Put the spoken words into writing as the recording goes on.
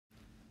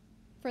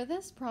For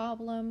this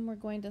problem, we're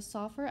going to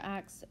solve for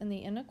x in the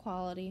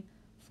inequality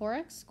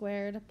 4x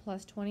squared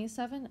plus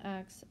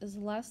 27x is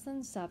less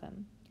than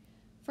 7.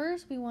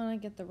 First, we want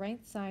to get the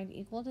right side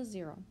equal to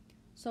 0.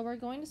 So we're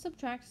going to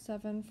subtract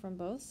 7 from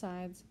both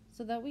sides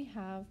so that we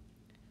have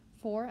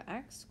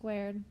 4x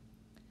squared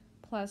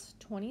plus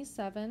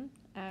 27x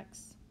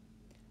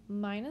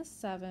minus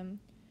 7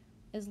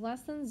 is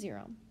less than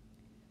 0.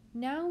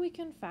 Now we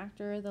can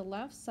factor the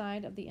left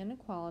side of the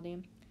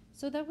inequality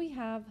so that we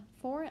have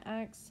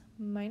 4x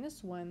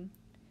minus 1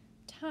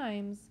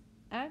 times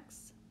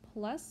x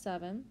plus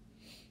 7,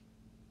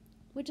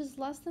 which is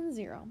less than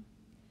 0.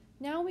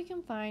 Now we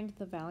can find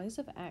the values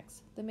of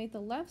x that make the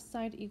left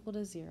side equal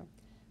to 0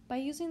 by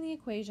using the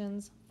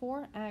equations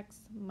 4x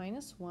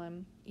minus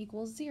 1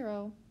 equals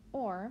 0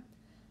 or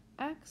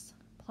x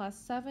plus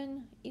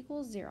 7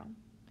 equals 0.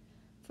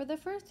 For the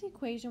first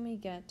equation we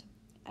get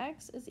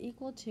x is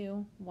equal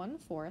to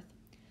 1/4,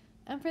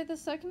 and for the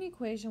second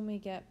equation we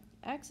get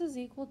x is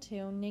equal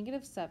to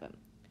negative 7.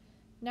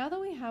 Now that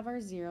we have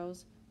our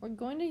zeros, we're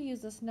going to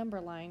use this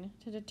number line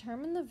to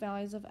determine the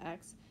values of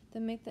x that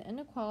make the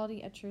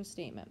inequality a true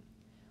statement.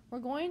 We're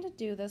going to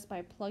do this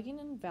by plugging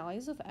in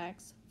values of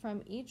x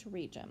from each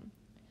region.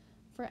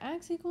 For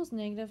x equals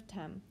negative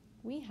 10,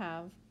 we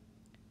have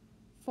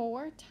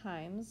 4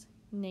 times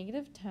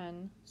negative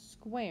 10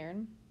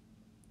 squared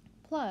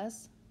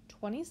plus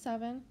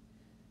 27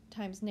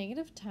 times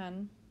negative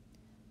 10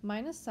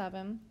 minus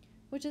 7,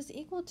 which is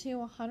equal to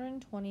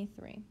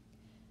 123.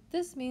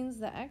 This means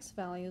that x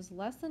values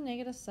less than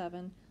negative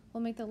 7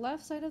 will make the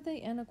left side of the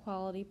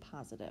inequality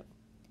positive.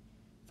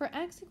 For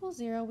x equals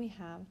 0, we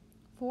have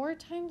 4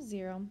 times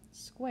 0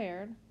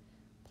 squared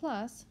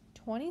plus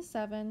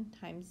 27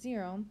 times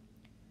 0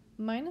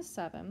 minus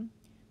 7,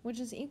 which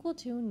is equal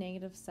to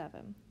negative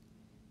 7.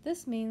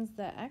 This means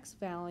that x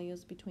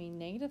values between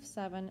negative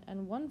 7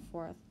 and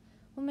 1/4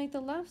 will make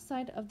the left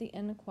side of the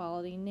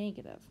inequality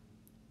negative.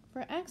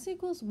 For x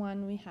equals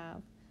 1, we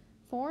have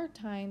 4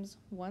 times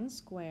 1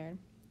 squared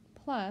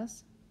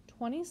plus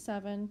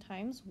 27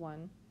 times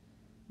 1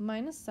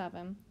 minus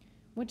 7,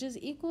 which is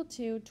equal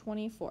to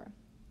 24.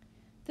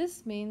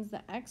 This means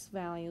that x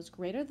values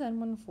greater than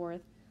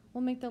 1/4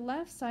 will make the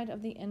left side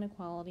of the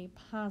inequality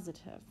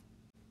positive.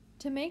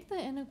 To make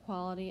the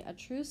inequality a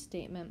true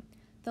statement,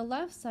 the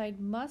left side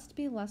must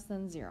be less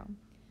than 0.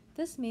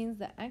 This means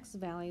that x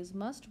values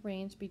must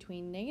range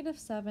between negative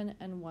 7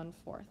 and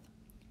 1/4.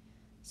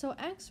 So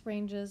x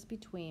ranges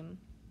between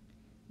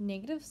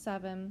negative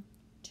 7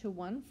 to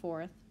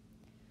 1/4,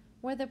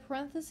 where the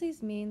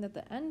parentheses mean that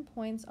the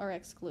endpoints are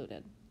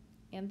excluded.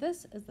 And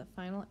this is the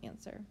final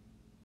answer.